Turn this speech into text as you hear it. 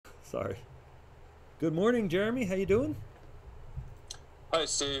Sorry. Good morning, Jeremy. How you doing? Hi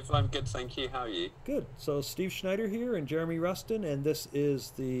Steve, I'm good, thank you. How are you? Good. So Steve Schneider here and Jeremy Rustin, and this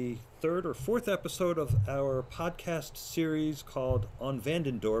is the third or fourth episode of our podcast series called On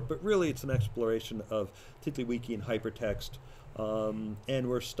Vandendorpe, but really it's an exploration of Tiddlywiki and hypertext. And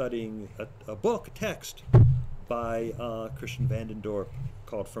we're studying a book, a text, by Christian Vandendorpe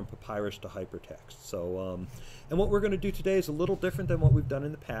called From Papyrus to Hypertext. And what we're going to do today is a little different than what we've done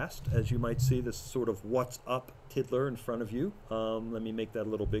in the past. As you might see, this sort of what's up tiddler in front of you. Let me make that a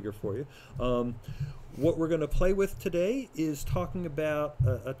little bigger for you. What we're going to play with today is talking about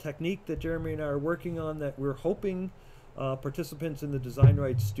a technique that Jeremy and I are working on that we're hoping participants in the Design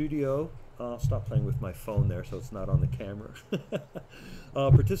Rights Studio, stop playing with my phone there so it's not on the camera,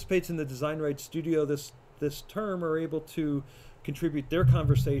 participates in the Design Rights Studio this term are able to contribute their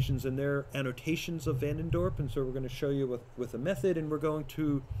conversations and their annotations of Vandendorpe. And so we're going to show you with a method, and we're going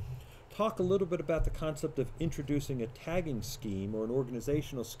to talk a little bit about the concept of introducing a tagging scheme or an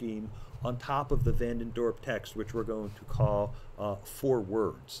organizational scheme on top of the Vandendorpe text, which we're going to call four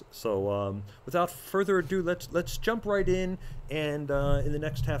words. So without further ado, let's jump right in, and in the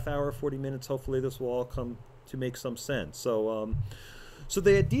next half hour, 40 minutes, hopefully this will all come to make some sense. So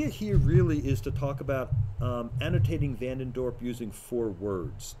the idea here really is to talk about annotating Vandendorpe using four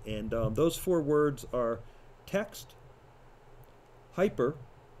words. And those four words are text, hyper,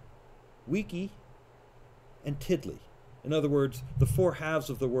 wiki, and tiddly. In other words, the four halves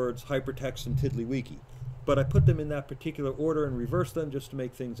of the words hypertext and tiddlywiki. But I put them in that particular order and reversed them just to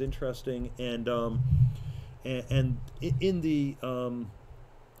make things interesting. And in the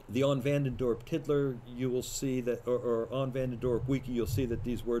On Vandendorpe Tiddler, you will see that, or On Vandendorpe Wiki, you'll see that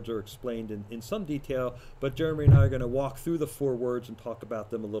these words are explained in some detail, but Jeremy and I are going to walk through the four words and talk about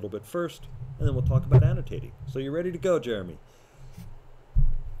them a little bit first, and then we'll talk about annotating. So you ready to go, Jeremy?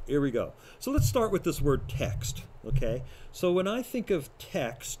 Here we go. So let's start with this word text, okay? So when I think of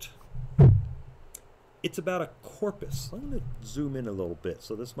text, it's about a corpus. I'm going to zoom in a little bit,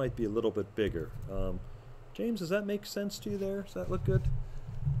 so this might be a little bit bigger. James, does that make sense to you there? Does that look good?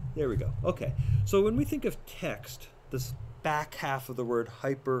 There we go. Okay. So when we think of text, this back half of the word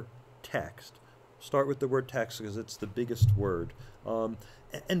hypertext, start with the word text because it's the biggest word. And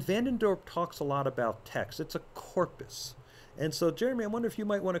Vandendorpe talks a lot about text. It's a corpus. And so, Jeremy, I wonder if you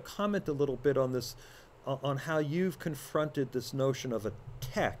might want to comment a little bit on this, on how you've confronted this notion of a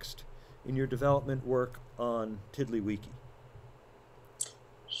text in your development work on Tiddlywiki.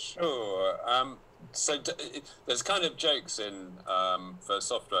 Sure. There's kind of jokes in for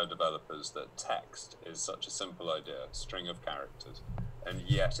software developers that text is such a simple idea, a string of characters, and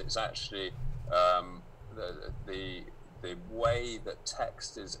yet it's actually the way that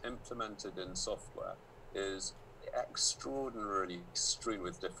text is implemented in software is extraordinarily strewn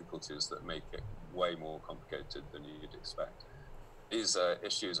with difficulties that make it way more complicated than you'd expect. These are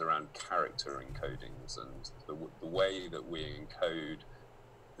issues around character encodings and the way that we encode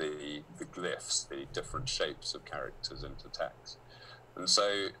the glyphs, the different shapes of characters into text. And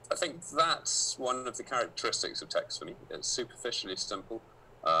so I think that's one of the characteristics of text for me. It's superficially simple,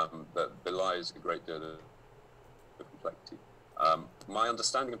 but belies a great deal of complexity. My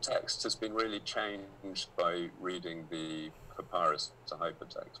understanding of text has been really changed by reading the Papyrus to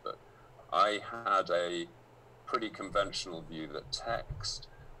Hypertext, but I had a pretty conventional view that text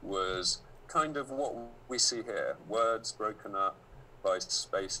was kind of what we see here, words broken up by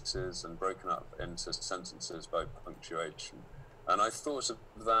spaces and broken up into sentences by punctuation. And I thought of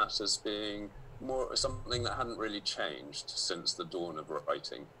that as being more something that hadn't really changed since the dawn of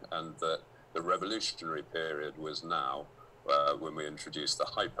writing, and that the revolutionary period was now when we introduced the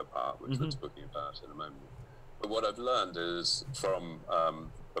hyper part, which we're talking about in a moment. But what I've learned is from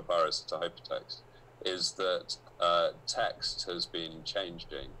Papyrus to Hypertext is that text has been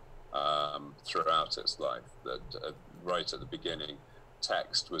changing throughout its life, that right at the beginning,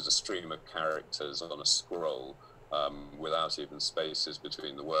 text was a stream of characters on a scroll without even spaces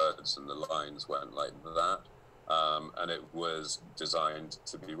between the words, and the lines went like that. And it was designed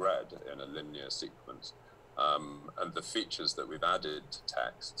to be read in a linear sequence. And the features that we've added to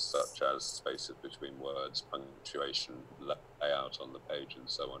text, such as spaces between words, punctuation, layout on the page, and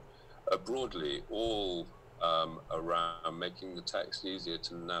so on, are broadly all around making the text easier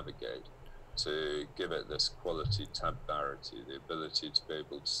to navigate, to give it this quality tabularity, the ability to be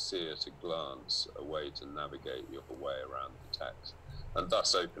able to see at a glance a way to navigate your way around the text, and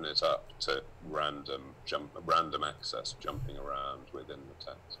thus open it up to random access, jumping around within the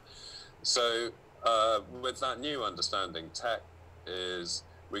text. So with that new understanding, text is,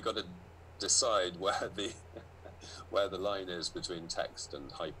 we've got to decide where the where the line is between text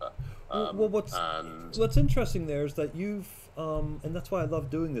and hyper. Well, what's interesting there is that you've, and that's why I love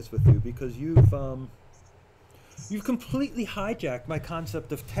doing this with you, because you've completely hijacked my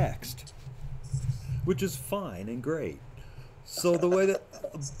concept of text, which is fine and great. So the way that,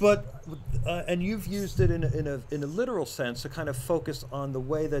 and you've used it in a literal sense to kind of focus on the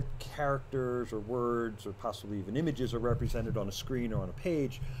way that characters or words or possibly even images are represented on a screen or on a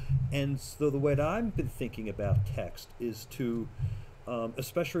page. And so the way that I've been thinking about text is to,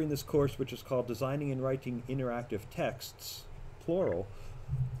 especially in this course, which is called Designing and Writing Interactive Texts, plural,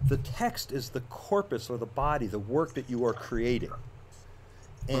 the text is the corpus or the body, the work that you are creating.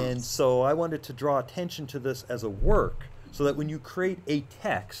 And so I wanted to draw attention to this as a work, so that when you create a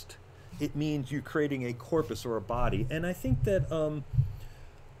text, it means you're creating a corpus or a body. And I think that I'm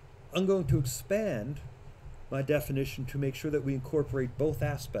going to expand my definition to make sure that we incorporate both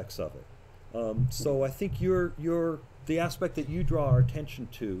aspects of it. So I think the aspect that you draw our attention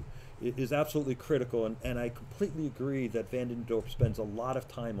to is absolutely critical, and I completely agree that Vandendorpe spends a lot of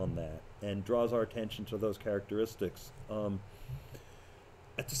time on that and draws our attention to those characteristics.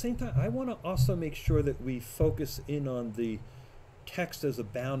 At the same time, I want to also make sure that we focus in on the text as a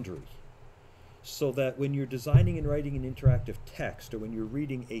boundary, so that when you're designing and writing an interactive text, or when you're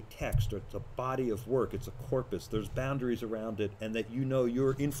reading a text, or it's a body of work, it's a corpus, there's boundaries around it, and that you know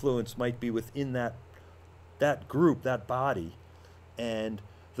your influence might be within that group, that body, and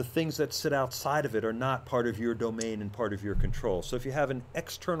the things that sit outside of it are not part of your domain and part of your control. So if you have an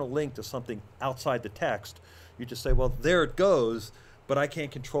external link to something outside the text, you just say, well, there it goes, but I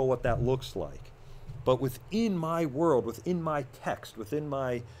can't control what that looks like. But within my world, within my text, within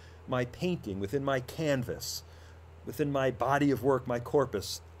my painting, within my canvas, within my body of work, my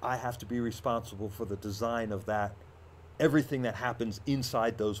corpus, I have to be responsible for the design of that, everything that happens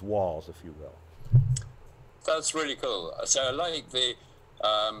inside those walls, if you will. That's really cool. So I like the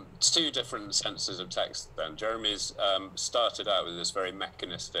two different senses of text then. Jeremy's started out with this very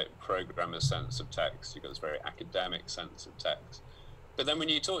mechanistic programmer sense of text. You've got this very academic sense of text. But then when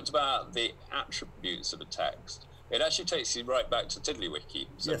you talked about the attributes of a text, it actually takes you right back to Tiddlywiki.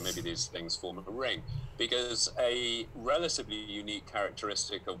 So Yes. maybe these things form a ring, because a relatively unique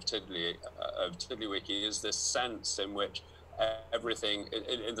characteristic of Tiddlywiki is this sense in which everything,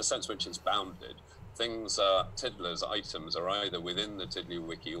 in the sense in which it's bounded, things are, tiddlers, items are either within the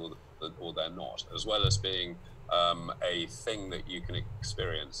Tiddlywiki or they're not, as well as being a thing that you can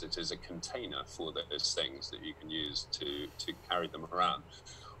experience. It is a container for those things that you can use to carry them around.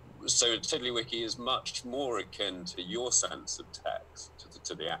 So Tiddlywiki is much more akin to your sense of text,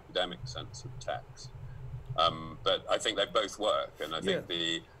 to the academic sense of text. But I think they both work, and I think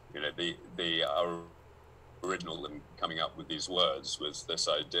the original in coming up with these words was this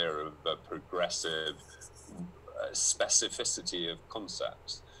idea of a progressive specificity of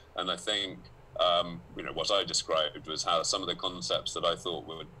concepts. And I think what I described was how some of the concepts that I thought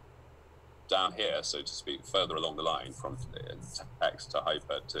were down here, so to speak, further along the line from text to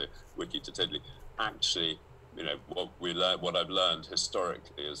hyper to wiki to tiddly, actually, what I've learned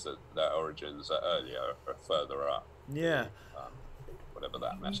historically is that their origins are earlier or further up. Yeah. Whatever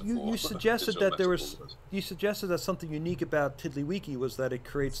that metaphor. You suggested that you suggested that something unique about Tiddlywiki was that it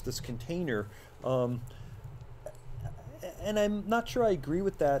creates this container. And I'm not sure I agree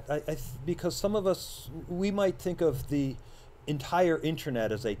with that, because some of us, we might think of the entire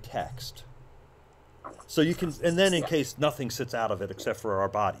internet as a text. So you can, and then in case nothing sits out of it except for our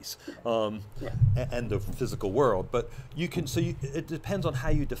bodies and the physical world. But you can, it depends on how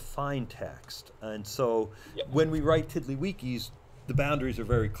you define text. And so when we write Tiddlywikis, the boundaries are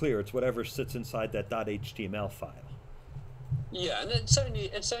very clear. It's whatever sits inside that .html file. Yeah, and it's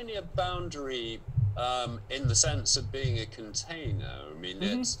only a boundary in the sense of being a container. I mean,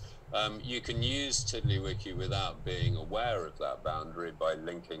 it's you can use Tiddlywiki without being aware of that boundary by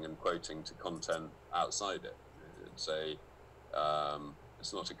linking and quoting to content outside it. It's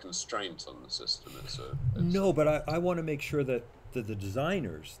not a constraint on the system. But I want to make sure that the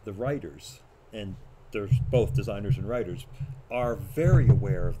designers, the writers, and there's both designers and writers, are very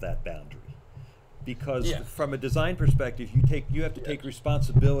aware of that boundary. Because from a design perspective, you have to take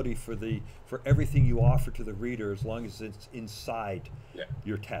responsibility for everything you offer to the reader, as long as it's inside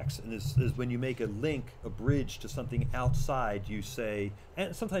your text. And is when you make a link, a bridge to something outside, you say,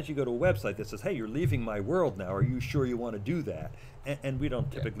 and sometimes you go to a website that says, "Hey, you're leaving my world now. Are you sure you want to do that?" And we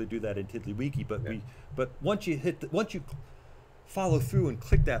don't typically do that in Tiddlywiki, but once you follow through and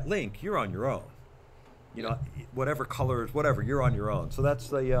click that link, you're on your own. Whatever colors, whatever, you're on your own. So that's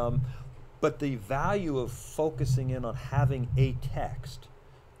the. But the value of focusing in on having a text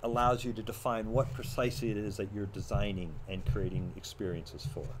allows you to define what precisely it is that you're designing and creating experiences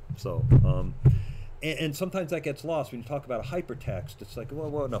for. So, and sometimes that gets lost when you talk about a hypertext. It's like,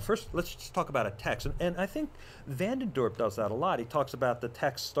 well, no, first let's just talk about a text. And I think Vandendorpe does that a lot. He talks about the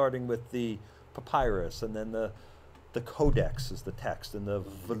text starting with the papyrus, and then the codex is the text, and the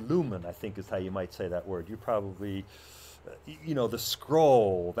volumen, I think, is how you might say that word. You probably, the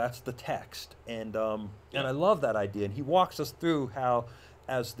scroll, that's the text. And I love that idea. And he walks us through how,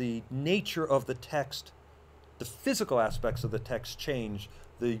 as the nature of the text, the physical aspects of the text change,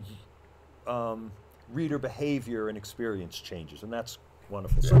 the reader behavior and experience changes, and that's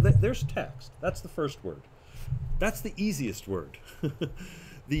wonderful. So there's text. That's the first word. That's the easiest word.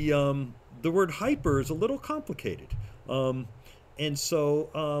 The word hyper is a little complicated, and so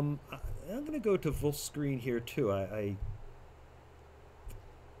I'm going to go to full screen here too. And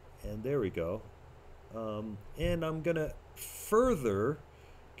there we go. And I'm going to further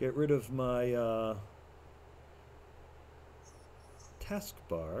get rid of my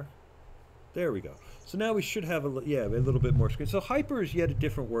taskbar. There we go. So now we should have a little bit more screen. So hyper is yet a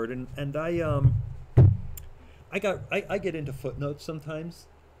different word, and I get into footnotes sometimes,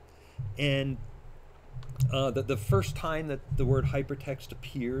 and the first time that the word hypertext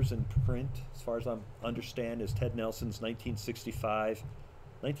appears in print, as far as I understand, is Ted Nelson's 1965.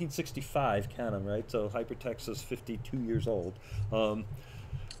 1965, count 'em, right? So hypertext is 52 years old.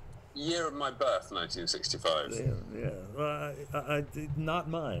 Year of my birth, 1965. Yeah. Not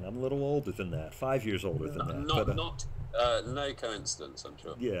mine. I'm a little older than that. 5 years older than that. No coincidence, I'm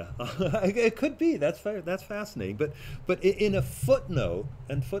sure. Yeah, it could be. That's fascinating. But in a footnote,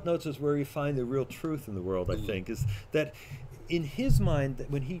 and footnotes is where you find the real truth in the world. I think is that in his mind, that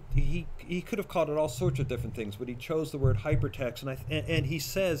when he could have called it all sorts of different things, but he chose the word hypertext, and he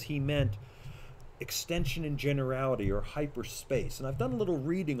says he meant extension in generality or hyperspace. And I've done a little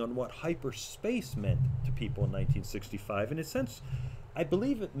reading on what hyperspace meant to people in 1965. In a sense, I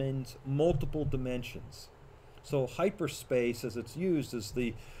believe it means multiple dimensions. So hyperspace, as it's used, is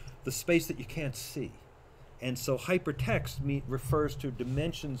the space that you can't see. And so hypertext refers to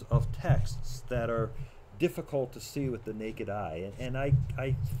dimensions of texts that are difficult to see with the naked eye. And I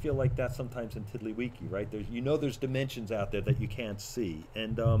feel like that's sometimes in Tiddlywiki, right? There's dimensions out there that you can't see.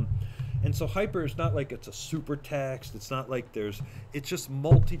 And so hyper is not like it's a super text. It's not like it's just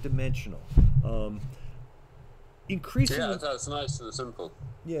multi-dimensional. Increasingly, yeah, that's nice and simple.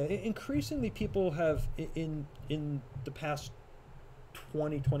 Yeah, increasingly people have, in the past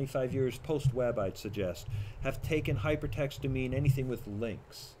 20, 25 years, post-web, I'd suggest, have taken hypertext to mean anything with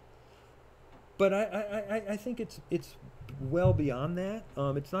links. But I think it's well beyond that.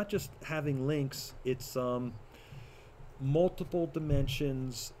 It's not just having links. It's multiple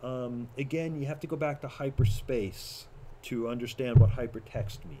dimensions. Again, you have to go back to hyperspace to understand what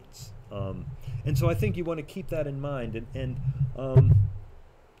hypertext means. And so I think you want to keep that in mind. And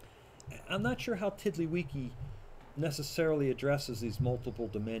I'm not sure how Tiddlywiki necessarily addresses these multiple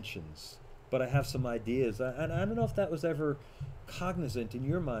dimensions, but I have some ideas. And I don't know if that was ever cognizant in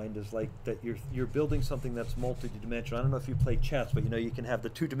your mind, as like that you're building something that's multi-dimensional. I don't know if you play chess, but you can have the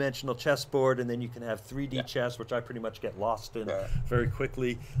two-dimensional chessboard, and then you can have 3D chess, which I pretty much get lost in very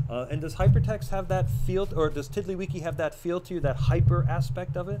quickly. And does hypertext have that feel, or does Tiddlywiki have that feel to you, that hyper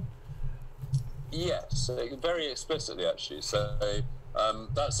aspect of it? Yes, very explicitly actually. So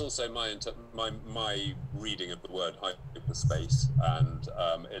that's also my reading of the word hyperspace, and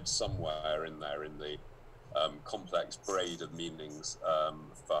it's somewhere in there in the complex braid of meanings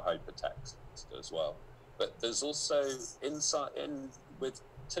for hypertext as well. But there's also with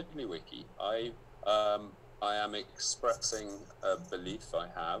Tiddlywiki, I am expressing a belief I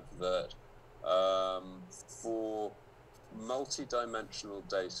have that for multi-dimensional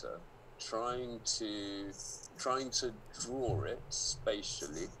data, trying to draw it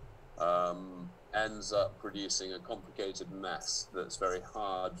spatially ends up producing a complicated mess that's very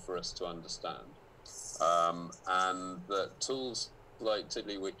hard for us to understand. And that tools like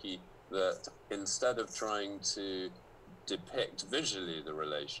Tiddlywiki, that instead of trying to depict visually the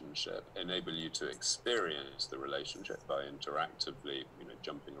relationship, enable you to experience the relationship by interactively,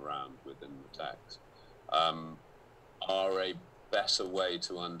 jumping around within the text, are a better way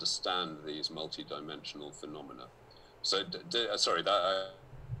to understand these multi-dimensional phenomena. So, sorry,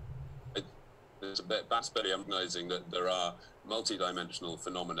 there's a bit backspelly recognizing that there are multi-dimensional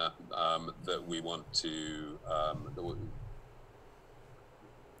phenomena that we want to,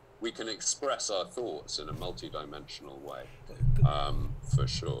 we can express our thoughts in a multi-dimensional way, for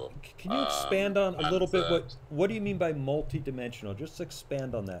sure. Can you expand on a little bit, what do you mean by multi-dimensional? Just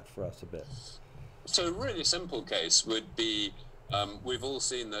expand on that for us a bit. So a really simple case would be We've all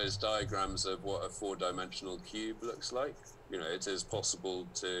seen those diagrams of what a four-dimensional cube looks like. You know, it is possible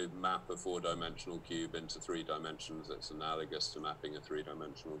to map a four-dimensional cube into 3 dimensions. It's analogous to mapping a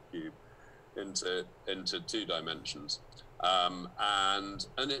 3-dimensional cube into 2 dimensions. And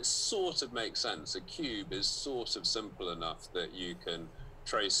it sort of makes sense. A cube is sort of simple enough that you can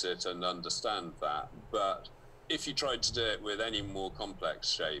trace it and understand that. But if you tried to do it with any more complex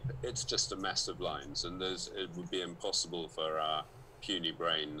shape, it's just a mess of lines, and it would be impossible for our puny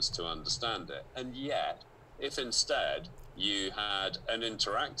brains to understand it. And yet, if instead you had an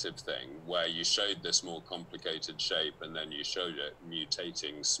interactive thing where you showed this more complicated shape and then you showed it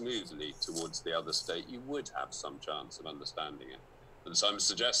mutating smoothly towards the other state, you would have some chance of understanding it. And so I'm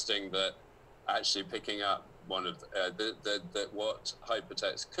suggesting that actually picking up one of that what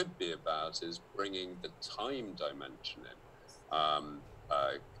hypertext could be about is bringing the time dimension in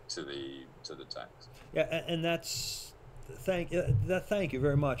to the text. Yeah, and that's thank you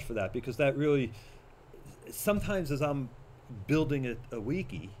very much for that, because that really, sometimes as I'm building a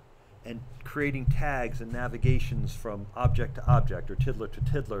wiki and creating tags and navigations from object to object or tiddler to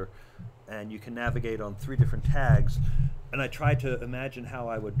tiddler, and you can navigate on 3 different tags, and I try to imagine how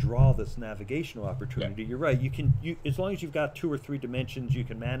I would draw this navigational opportunity. Yeah. You're right. You as long as you've got 2 or 3 dimensions, you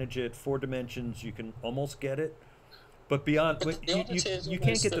can manage it. 4 dimensions, you can almost get it. But beyond, you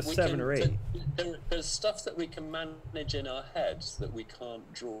can't get to 7 or 8. There's stuff that we can manage in our heads that we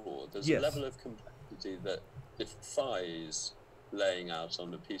can't draw. There's a level of complexity that defies laying out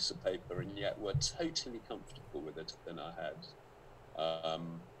on a piece of paper, and yet we're totally comfortable with it in our heads.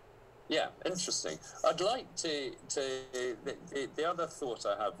 Yeah, interesting. I'd like to the other thought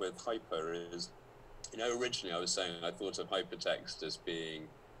I have with hyper is, you know, originally I was saying I thought of hypertext as being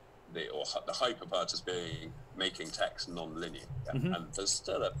the hyper part as being making text non-linear, and there's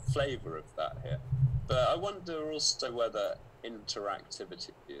still a flavor of that here. But I wonder also whether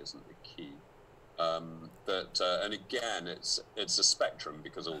interactivity isn't the key. And again, it's a spectrum,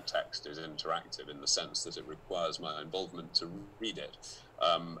 because all text is interactive in the sense that it requires my involvement to read it.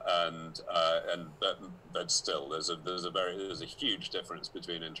 But still, there's a huge difference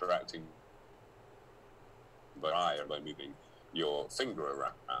between interacting by eye or by moving your finger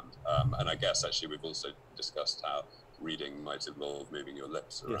around. And I guess actually we've also discussed how reading might involve moving your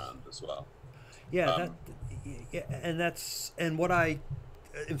lips around as well. Yeah,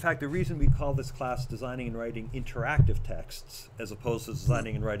 in fact, the reason we call this class Designing and Writing Interactive Texts as opposed to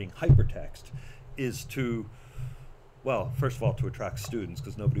Designing and Writing Hypertext is to, well, first of all, to attract students,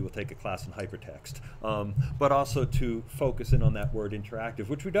 because nobody will take a class in hypertext, but also to focus in on that word interactive,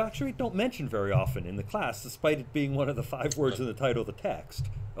 which we actually don't mention very often in the class, despite it being one of the 5 words in the title of the text,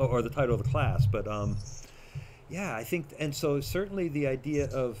 or the title of the class. But yeah, I think, and so certainly the idea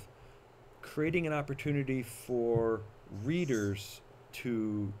of creating an opportunity for readers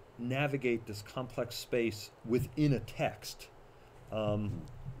to navigate this complex space within a text,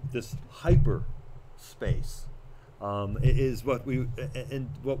 this hyper space, is what we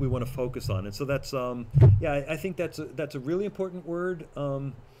want to focus on. And so that's yeah, I think that's a really important word.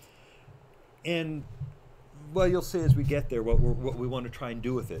 And well, you'll see as we get there what we want to try and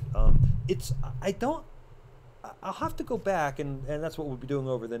do with it. I'll have to go back, and that's what we'll be doing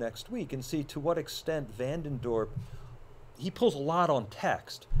over the next week, and see to what extent Vandendorpe, he pulls a lot on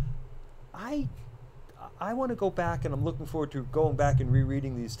text. I want to go back, and I'm looking forward to going back and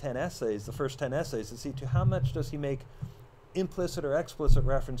rereading these 10 essays, the first 10 essays, and see to how much does he make implicit or explicit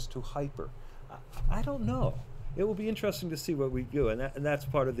reference to hyper. I don't know. It will be interesting to see what we do, and that's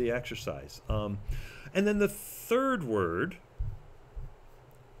part of the exercise. And then the third word,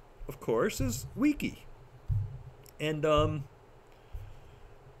 of course, is wiki. And I'm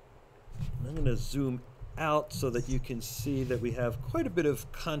going to zoom out so that you can see that we have quite a bit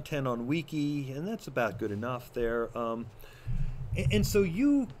of content on wiki, and that's about good enough there. And so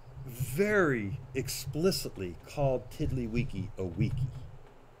you very explicitly called Tiddlywiki a wiki.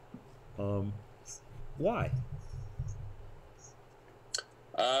 Why?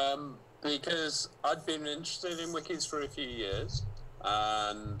 Because I'd been interested in wikis for a few years,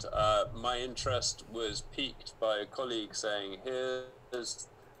 and my interest was piqued by a colleague saying, here's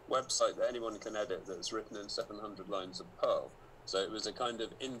website that anyone can edit that's written in 700 lines of Perl. So it was a kind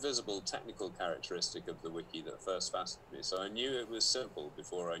of invisible technical characteristic of the wiki that first fascinated me. So I knew it was simple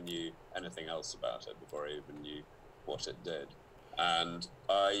before I knew anything else about it, before I even knew what it did. And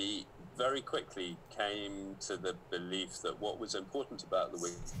I very quickly came to the belief that what was important about the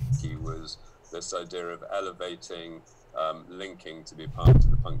wiki was this idea of elevating linking to be part of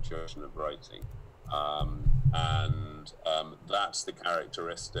the punctuation of writing. And that's the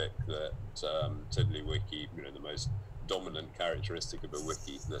characteristic that Tiddlywiki, the most dominant characteristic of a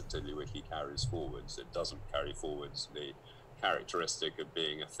wiki that TiddlyWiki carries forwards. It doesn't carry forwards the characteristic of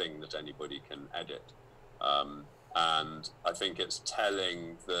being a thing that anybody can edit. And I think it's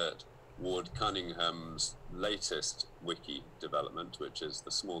telling that Ward Cunningham's latest wiki development, which is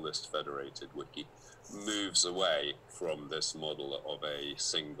the smallest federated wiki, moves away from this model of a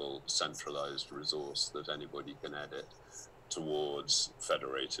single centralized resource that anybody can edit towards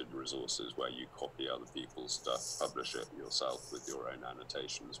federated resources where you copy other people's stuff, publish it yourself with your own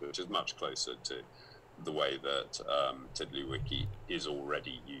annotations, which is much closer to the way that TiddlyWiki is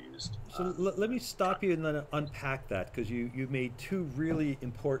already used. So let me stop you and then unpack that, because you made two really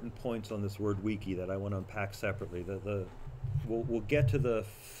important points on this word wiki that I want to unpack separately. We'll get to the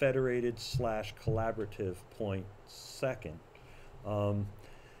federated / collaborative point second.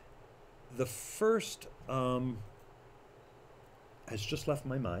 The first has just left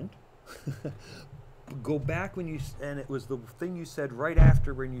my mind. Go back when and it was the thing you said right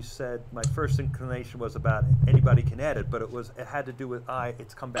after when you said my first inclination was about anybody can edit, but it had to do with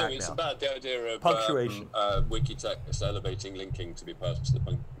it's come back now. It's about the idea of punctuation. Wiki text elevating linking to be part of the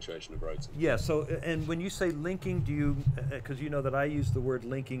punctuation of writing. Yeah, so, and when you say linking, do you, because you know that I use the word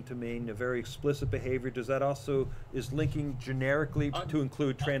linking to mean a very explicit behavior, does that also, is linking generically to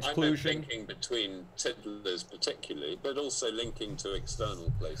include transclusion? I meant linking between tiddlers particularly, but also linking to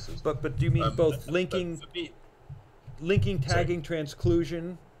external places. But do you mean both linking, tagging,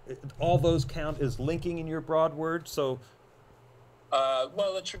 transclusion, all those count as linking in your broad word? So,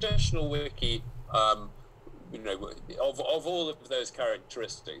 well, a traditional wiki, you know, of all of those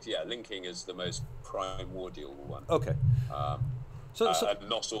characteristics, yeah, linking is the most primordial one. Okay. And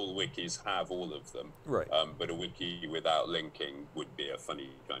not all wikis have all of them. Right. But a wiki without linking would be a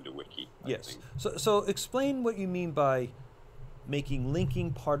funny kind of wiki. Yes. So explain what you mean by making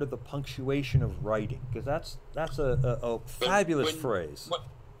linking part of the punctuation of writing, because that's a fabulous phrase.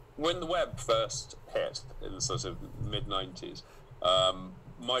 When the web first hit in the sort of mid-90s,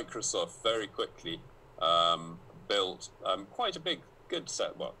 Microsoft very quickly built quite a good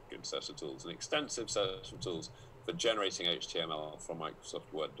set of tools, an extensive set of tools for generating HTML from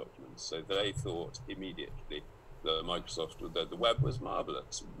Microsoft Word documents. So they thought immediately that the web was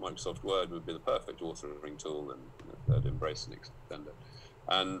marvelous. Microsoft Word would be the perfect authoring tool, and they'd embrace and extend it.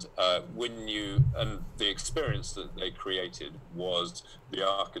 And the experience that they created was the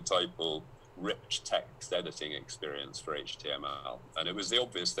archetypal rich text editing experience for HTML. And it was the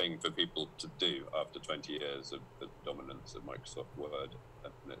obvious thing for people to do after 20 years of the dominance of Microsoft Word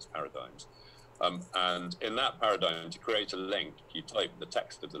and its paradigms. And in that paradigm, to create a link, you type the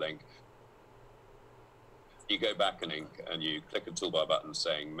text of the link, you go back and you click a toolbar button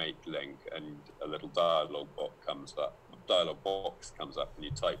saying make link, and a little dialog box comes up, and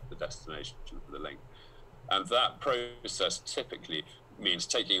you type the destination for the link. And that process typically means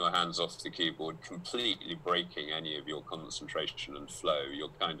taking your hands off the keyboard, completely breaking any of your concentration and flow.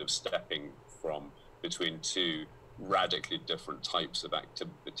 You're kind of stepping from between two radically different types of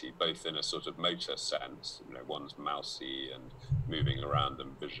activity, both in a sort of motor sense, you know, one's mousy and moving around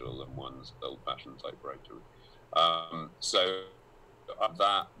and visual, and one's old-fashioned typewriter. So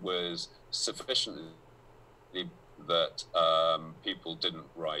that was sufficiently that people didn't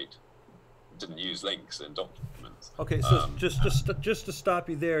use links in documents. Okay, so just to stop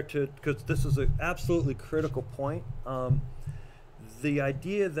you there, because this is an absolutely critical point. The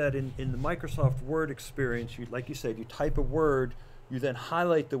idea that in the Microsoft Word experience, like you said, you type a word, you then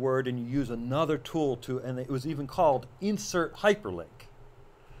highlight the word, and you use another tool and it was even called insert hyperlink.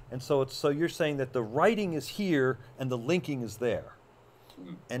 And so you're saying that the writing is here and the linking is there.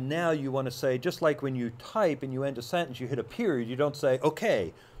 And now you want to say, just like when you type and you end a sentence, you hit a period, you don't say,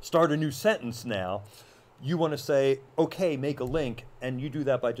 okay, start a new sentence now. You want to say, okay, make a link, and you do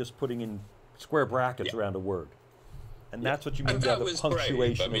that by just putting in square brackets around a word. And that's what you mean by the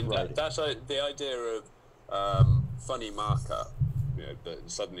punctuation of writing. That's the idea of funny markup. You know, that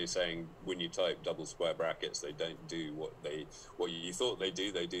suddenly saying when you type double square brackets, they don't do what you thought they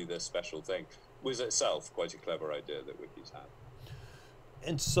do this special thing, was itself quite a clever idea that wikis had.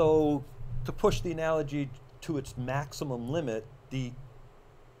 And so, to push the analogy to its maximum limit, the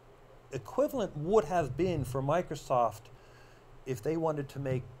equivalent would have been for Microsoft if they wanted to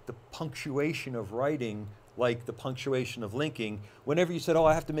make the punctuation of writing like the punctuation of linking. Whenever you said, oh,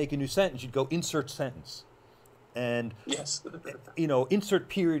 I have to make a new sentence, you'd go insert sentence. And, yes. You know, insert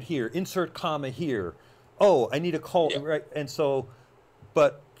period here, insert comma here. Oh, I need a colon, right? And so,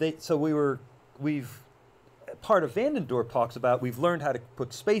 we've, part of Vandendorpe talks about, we've learned how to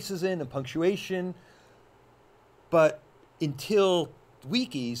put spaces in and punctuation, but until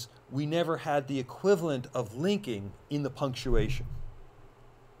wikis, we never had the equivalent of linking in the punctuation.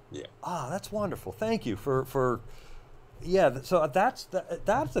 Yeah. Ah, that's wonderful. Thank you for yeah. So that's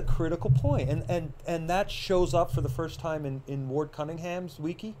a critical point, and that shows up for the first time in Ward Cunningham's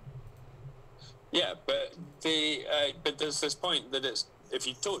wiki. Yeah, but but there's this point that it's, if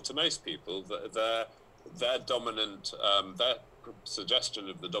you talk to most people, their dominant their suggestion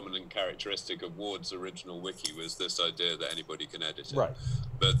of the dominant characteristic of Ward's original wiki was this idea that anybody can edit it. Right.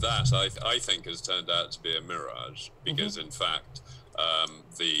 But that I think has turned out to be a mirage, because in fact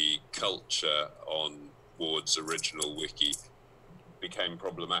the culture on Ward's original wiki became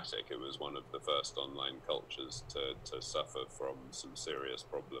problematic. It was one of the first online cultures to suffer from some serious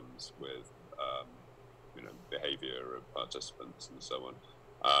problems with behavior of participants and so on.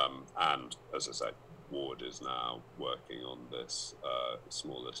 And as I say, Ward is now working on this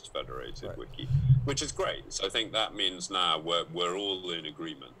smallest federated wiki, which is great. So I think that means now we're all in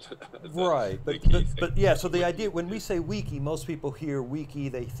agreement. Right, but yeah. So the idea, when we say wiki, most people hear wiki,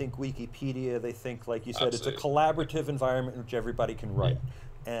 they think Wikipedia, they think, like you said, Absolutely. it's a collaborative environment in which everybody can write.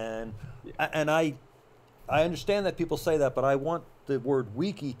 And I understand that people say that, but I want the word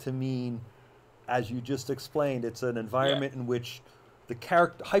wiki to mean, as you just explained, it's an environment in which the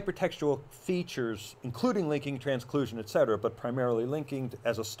hypertextual features, including linking, transclusion, etc., but primarily linking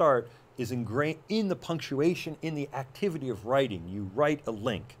as a start, is ingrained in the punctuation, in the activity of writing. You write a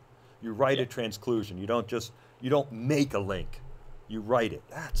link, you write a transclusion. You don't make a link, you write it.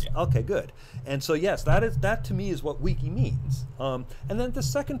 That's okay, good. And so yes, that to me is what wiki means. And then the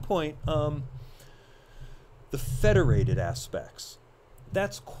second point, the federated aspects.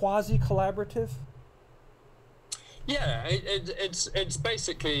 That's quasi-collaborative. Yeah, it's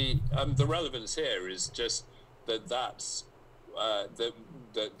basically the relevance here is just that's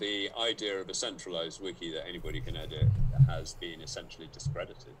the idea of a centralized wiki that anybody can edit has been essentially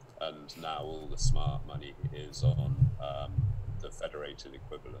discredited, and now all the smart money is on the federated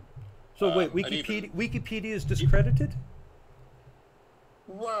equivalent. So wait, Wikipedia is discredited?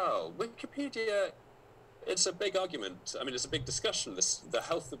 Well, Wikipedia. It's a big argument. I mean, it's a big discussion. The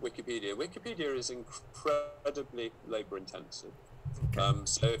health of Wikipedia. Wikipedia is incredibly labor-intensive. Okay.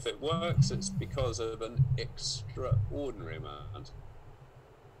 So if it works, it's because of an extraordinary amount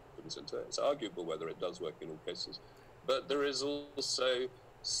into it. It's arguable whether it does work in all cases. But there is also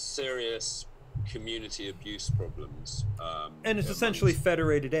serious community abuse problems. And it's essentially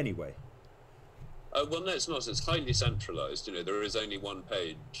federated anyway. Well, no, it's not. It's highly centralized. There is only one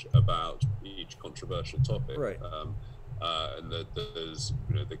page about each controversial topic, right? And there's,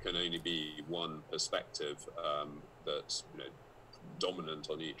 there can only be one perspective that's dominant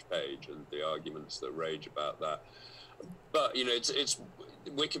on each page, and the arguments that rage about that. But it's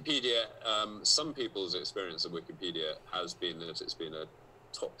Wikipedia. Some people's experience of Wikipedia has been that it's been a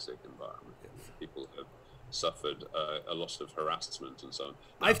toxic environment. People have suffered a lot of harassment and so on.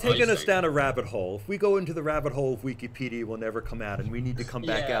 I've taken us down a rabbit hole. If we go into the rabbit hole of Wikipedia, we'll never come out, and we need to come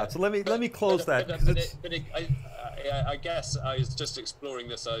back out. So let me close that. I guess I was just exploring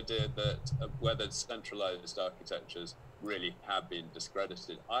this idea that whether centralized architectures really have been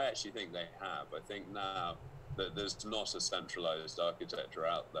discredited. I actually think they have. I think now that there's not a centralized architecture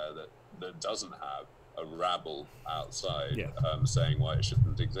out there that doesn't have a rabble outside saying why it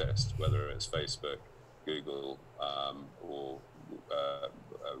shouldn't exist, whether it's Facebook, Google, or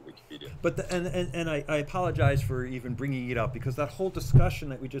Wikipedia. But I apologize for even bringing it up, because that whole discussion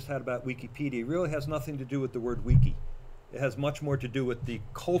that we just had about Wikipedia really has nothing to do with the word wiki. It has much more to do with the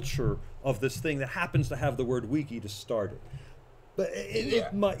culture of this thing that happens to have the word wiki to start it. But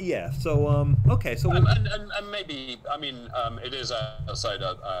So okay. So and maybe it is outside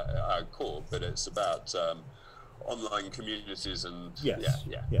our core, but it's about online communities and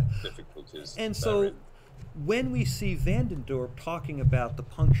difficulties. And so when we see Vandendorpe talking about the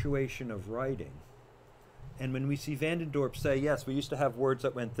punctuation of writing, and when we see Vandendorpe say, yes, we used to have words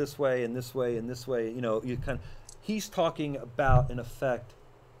that went this way and this way and this way, he's talking about, in effect,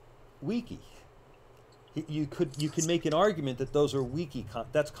 wiki. You could make an argument that those are wiki.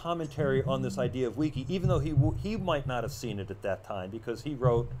 That's commentary on this idea of wiki, even though he might not have seen it at that time, because he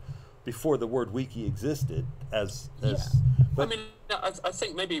wrote before the word wiki existed. But I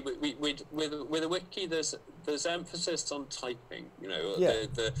think maybe with a wiki, there's emphasis on typing.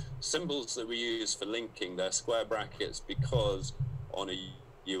 The symbols that we use for linking, they're square brackets because on a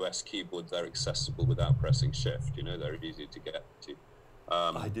US keyboard they're accessible without pressing shift. They're easy to get to.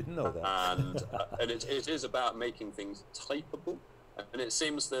 I didn't know that. And it is about making things typable, and it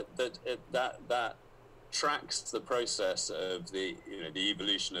seems that tracks the process of the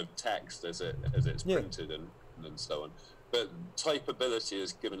evolution of text as it's printed and so on. but typeability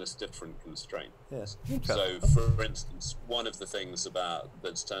has given us different constraints. Yes. So, for instance, one of the things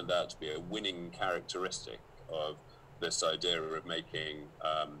that's turned out to be a winning characteristic of this idea of making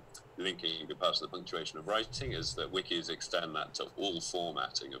linking be part of the punctuation of writing is that wikis extend that to all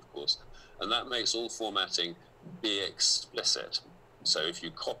formatting, of course, and that makes all formatting be explicit. So if you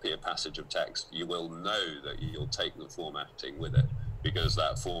copy a passage of text, you will know that you'll take the formatting with it, because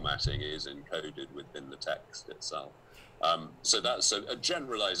that formatting is encoded within the text itself. So that's a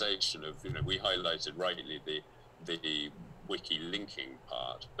generalization of, we highlighted rightly the wiki linking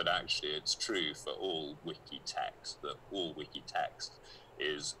part, but actually it's true for all wiki text, that all wiki text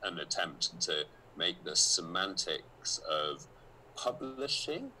is an attempt to make the semantics of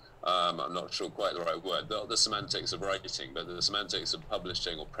publishing, I'm not sure quite the right word, not the semantics of writing, but the semantics of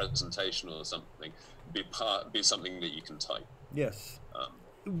publishing or presentation or something, be something that you can type. Yes.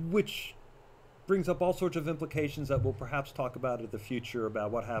 Which brings up all sorts of implications that we'll perhaps talk about in the future,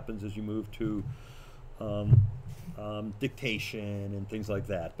 about what happens as you move to dictation and things like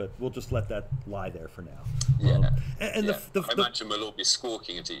that. But we'll just let that lie there for now. Yeah. I imagine we'll all be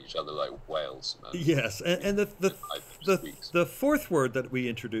squawking at each other like whales. Yes. And the fourth word that we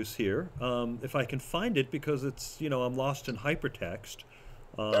introduce here, if I can find it, because it's, I'm lost in hypertext.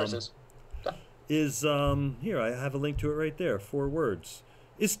 There it is. Is here, I have a link to it right there, 4 words,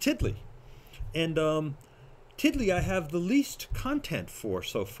 is Tiddly. And Tiddly I have the least content for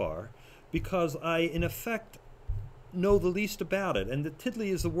so far, because I, in effect, know the least about it. And the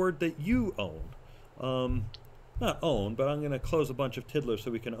Tiddly is a word that you own. Not own, but I'm going to close a bunch of tiddlers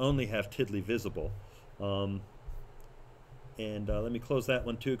so we can only have Tiddly visible. And let me close that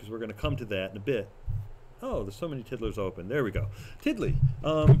one too, because we're going to come to that in a bit. Oh, there's so many tiddlers open. There we go. Tiddly.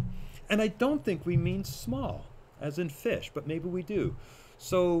 And I don't think we mean small, as in fish, but maybe we do.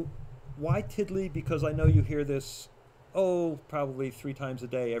 So why Tiddly? Because I know you hear this, probably 3 times a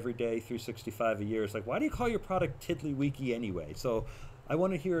day, every day, 365 a year. It's like, why do you call your product Tiddly Wiki anyway? So I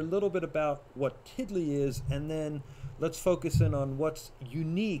want to hear a little bit about what Tiddly is, and then let's focus in on what's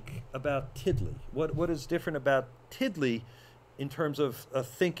unique about Tiddly. What is different about Tiddly in terms of a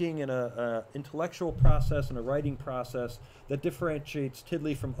thinking and a intellectual process and a writing process that differentiates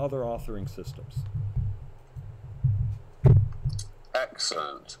Tiddly from other authoring systems?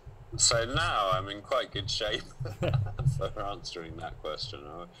 Excellent. So now I'm in quite good shape for answering that question.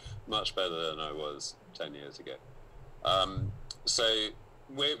 I'm much better than I was 10 years ago. So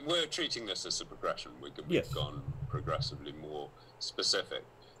we're treating this as a progression. We've gone progressively more specific.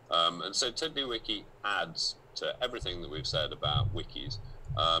 And so Tiddly Wiki adds to everything that we've said about wikis.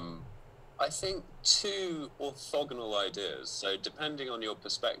 I think 2 orthogonal ideas. So depending on your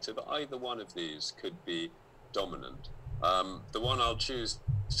perspective, either one of these could be dominant. The one I'll choose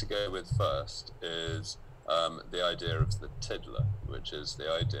to go with first is the idea of the tiddler, which is the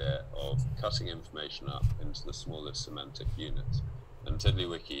idea of cutting information up into the smallest semantic units. And Tiddly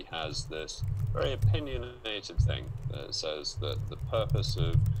Wiki has this very opinionated thing that says that the purpose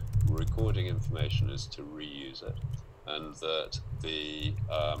of recording information is to reuse it, and that the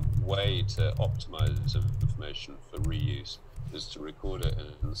way to optimize information for reuse is to record it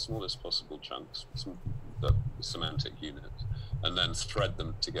in the smallest possible chunks, the semantic units, and then thread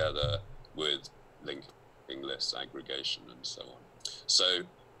them together with linking lists, aggregation, and so on. So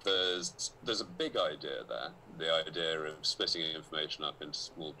there's a big idea there, the idea of splitting information up into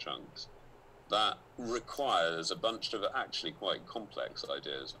small chunks. That requires a bunch of actually quite complex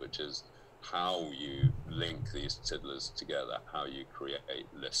ideas, which is how you link these tiddlers together, how you create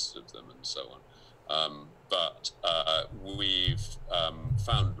lists of them, and so on. But we've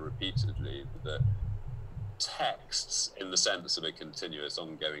found repeatedly that texts, in the sense of a continuous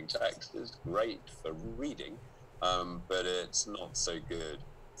ongoing text, is great for reading, but it's not so good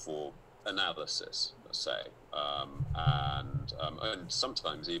for analysis, let's say, and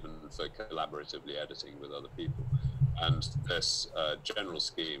sometimes even for collaboratively editing with other people. And this general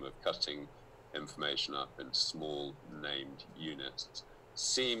scheme of cutting information up into small named units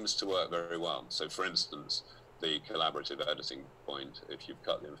seems to work very well. So for instance, the collaborative editing point, if you've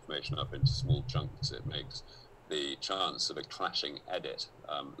cut the information up into small chunks, it makes the chance of a clashing edit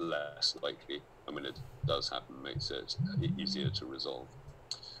less likely, and when it does happen, makes it easier to resolve.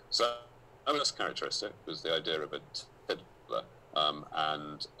 So that's characteristic, was the idea of a tiddler,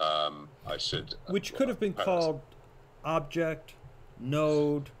 and I should... Which could have been called object,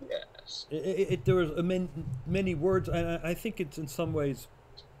 node. Yes. There was many words, and I think it's in some ways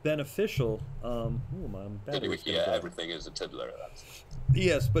beneficial. Everything is a tiddler.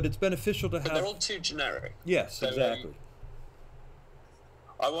 Yes, but it's beneficial to have... But they're all too generic. Yes, so, exactly.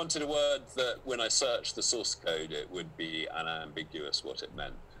 I wanted a word that when I searched the source code, it would be unambiguous what it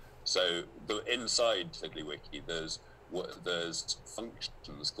meant. So inside TiddlyWiki, there's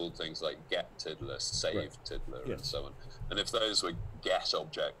functions called things like get tiddler, save right. tiddler, Yes. and so on. And if those were get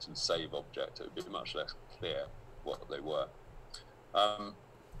object and save object, it would be much less clear what they were.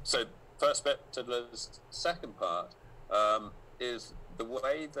 So first bit, tiddlers. Second part is the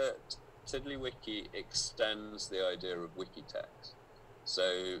way that TiddlyWiki extends the idea of wiki text.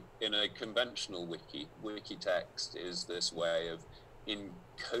 So in a conventional wiki text is this way of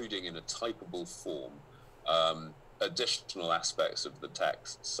encoding in a typable form additional aspects of the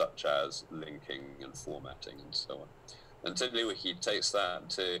text, such as linking and formatting and so on. And TiddlyWiki takes that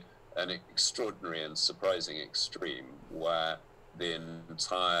to an extraordinary and surprising extreme, where the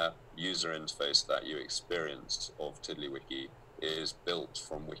entire user interface that you experience of TiddlyWiki is built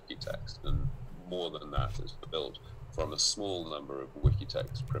from wiki text, and more than that, is built from a small number of wiki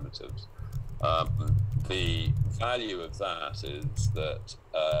text primitives. The value of that is that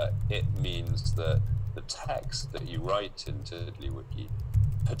it means that the text that you write in TiddlyWiki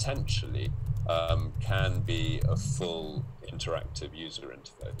potentially can be a full interactive user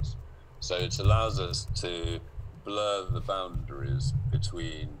interface. So it allows us to blur the boundaries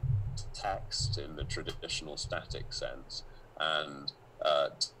between text in the traditional static sense and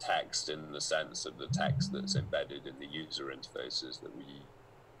text in the sense of the text that's embedded in the user interfaces that we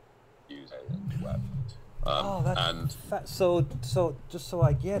use in the web. So just so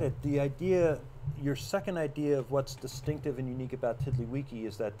I get it, the idea, your second idea of what's distinctive and unique about TiddlyWiki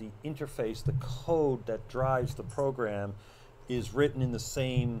is that the interface, the code that drives the program, is written in the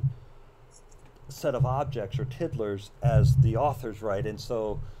same set of objects or tiddlers as the authors write, and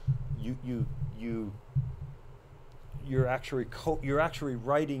so you're actually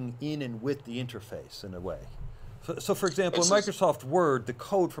writing in and with the interface in a way. So for example, in Microsoft Word, the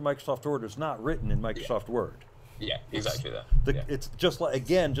code for Microsoft Word is not written in Microsoft Word. Yeah, exactly that. It's just like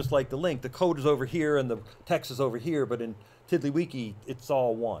the link. The code is over here and the text is over here, but in TiddlyWiki, it's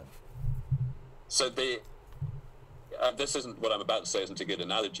all one. So this isn't what I'm about to say isn't a good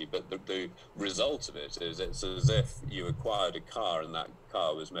analogy, but the result of it is it's as if you acquired a car and that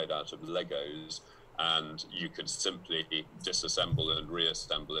car was made out of Legos, and you could simply disassemble and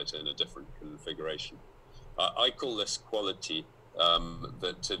reassemble it in a different configuration. I call this quality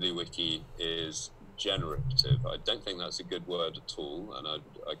that TiddlyWiki is generative. I don't think that's a good word at all, and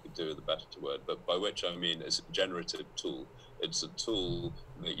I could do with a better word, but by which I mean it's a generative tool. It's a tool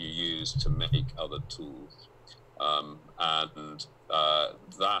that you use to make other tools. And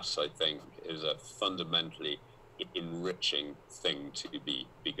that, I think, is a fundamentally enriching thing to be,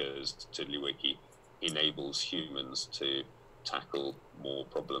 because TiddlyWiki enables humans to tackle more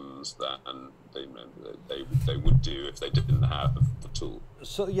problems than they would do if they didn't have the tool.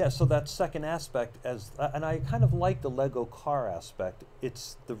 So yeah, so that second aspect, and I kind of like the Lego car aspect.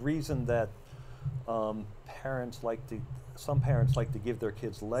 It's the reason that some parents like to give their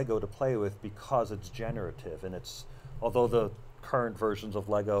kids Lego to play with, because it's generative, and although the current versions of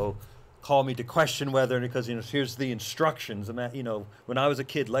Lego call me to question whether, because here's the instructions, and that when I was a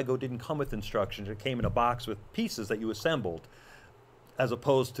kid, Lego didn't come with instructions. It came in a box with pieces that you assembled, as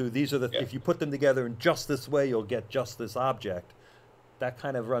opposed to these are if you put them together in just this way, you'll get just this object. That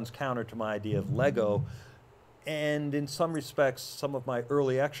kind of runs counter to my idea of Lego. And in some respects, some of my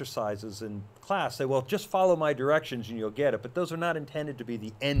early exercises in class say, well, just follow my directions and you'll get it. But those are not intended to be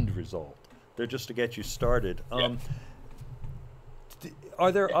the end result. They're just to get you started.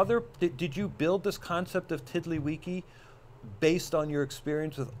 Are there did you build this concept of TiddlyWiki based on your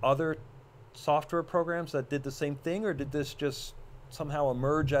experience with other software programs that did the same thing, or did this just somehow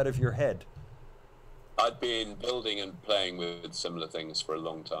emerge out of your head? I'd been building and playing with similar things for a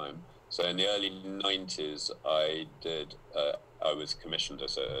long time. So in the early 90s, I was commissioned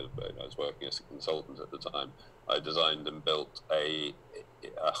I was working as a consultant at the time. I designed and built a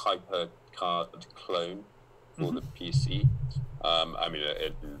HyperCard clone for the PC.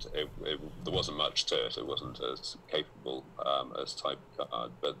 There wasn't much to it. It wasn't as capable as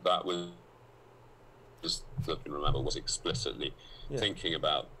HyperCard, but that was just looking. Remember, was explicitly thinking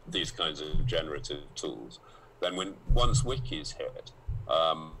about these kinds of generative tools. Then, once wikis hit,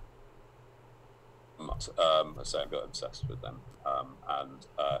 so I got obsessed with them, and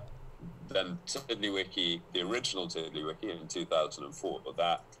then TiddlyWiki, the original TiddlyWiki in 2004,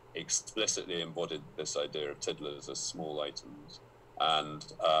 that explicitly embodied this idea of tiddlers as small items. And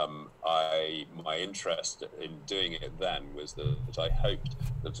my interest in doing it then was that I hoped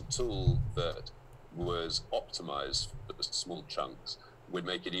that a tool that was optimized for small chunks would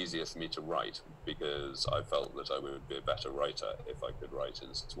make it easier for me to write, because I felt that I would be a better writer if I could write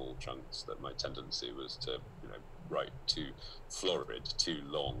in small chunks, that my tendency was to, write too florid, too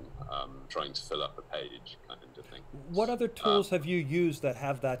long, trying to fill up a page kind of thing. What other tools have you used that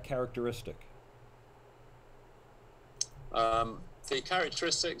have that characteristic? The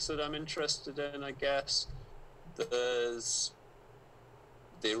characteristics that I'm interested in, I guess, there's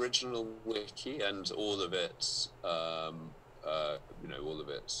the original wiki and all of its,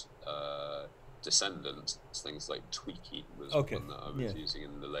 descendants, things like Tweaky was one that I was using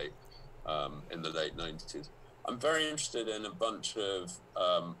in the late 90s. I'm very interested in a bunch of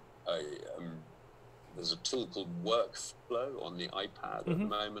there's a tool called Workflow on the iPad at the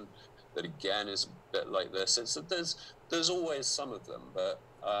moment that again is a bit like this. There's always some of them, but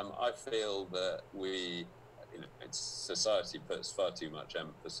I feel that society puts far too much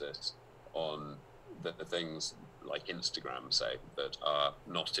emphasis on the things like Instagram, say, that are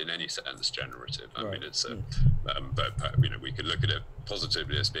not in any sense generative. I mean, it's but we could look at it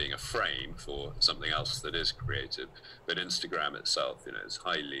positively as being a frame for something else that is creative. But Instagram itself, is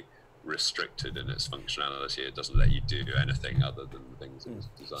highly restricted in its functionality. It doesn't let you do anything other than the things it was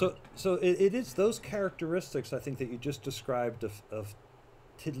designed. So it is those characteristics, I think, that you just described of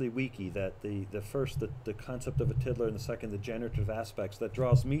TiddlyWiki, that the first, the concept of a tiddler, and the second, the generative aspects, that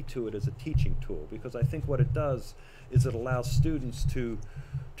draws me to it as a teaching tool, because I think what it does is it allows students to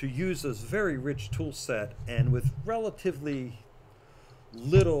use this very rich tool set, and with relatively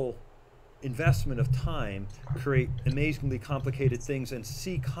little investment of time, create amazingly complicated things and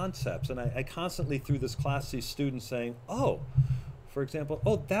see concepts. And I constantly through this class see students saying, for example,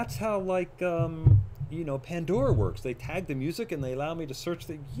 that's how Pandora works. They tag the music and they allow me to search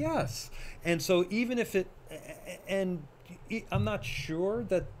yes. And so even if I'm not sure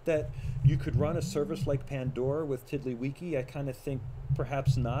that you could run a service like Pandora with TiddlyWiki. I kind of think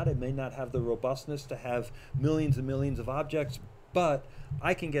perhaps not. It may not have the robustness to have millions and millions of objects, but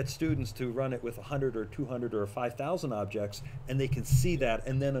I can get students to run it with 100 or 200 or 5,000 objects, and they can see that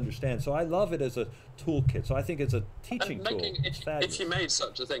and then understand. So I love it as a toolkit. So I think it's a teaching tool. If you made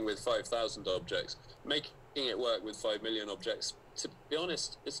such a thing with 5,000 objects, making it work with 5 million objects, to be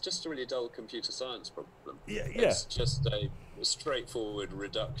honest, it's just a really dull computer science problem. It's just a straightforward,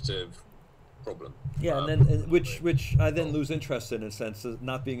 reductive problem. Yeah, which I then lose interest in a sense of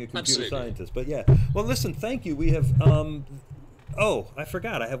not being a computer scientist. But yeah, well, listen, thank you. We have. I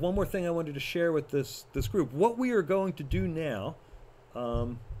forgot. I have one more thing I wanted to share with this group. What we are going to do now,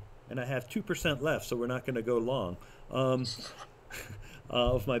 and I have 2% left, so we're not going to go long,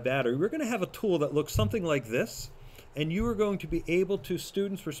 of my battery. We're going to have a tool that looks something like this, and you are going to be able to,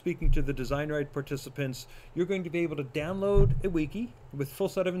 students, we're speaking to the Design Right participants, you're going to be able to download a wiki with full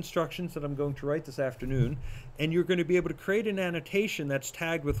set of instructions that I'm going to write this afternoon, and you're going to be able to create an annotation that's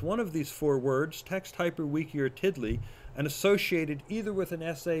tagged with one of these 4 words, text, hyper, wiki, or tiddly, and associated either with an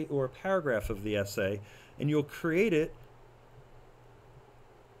essay or a paragraph of the essay, and you'll create it,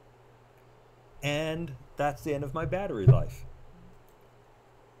 and that's the end of my battery life.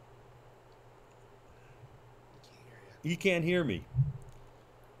 You can't hear me.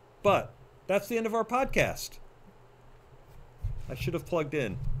 But that's the end of our podcast. I should have plugged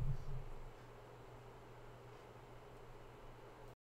in.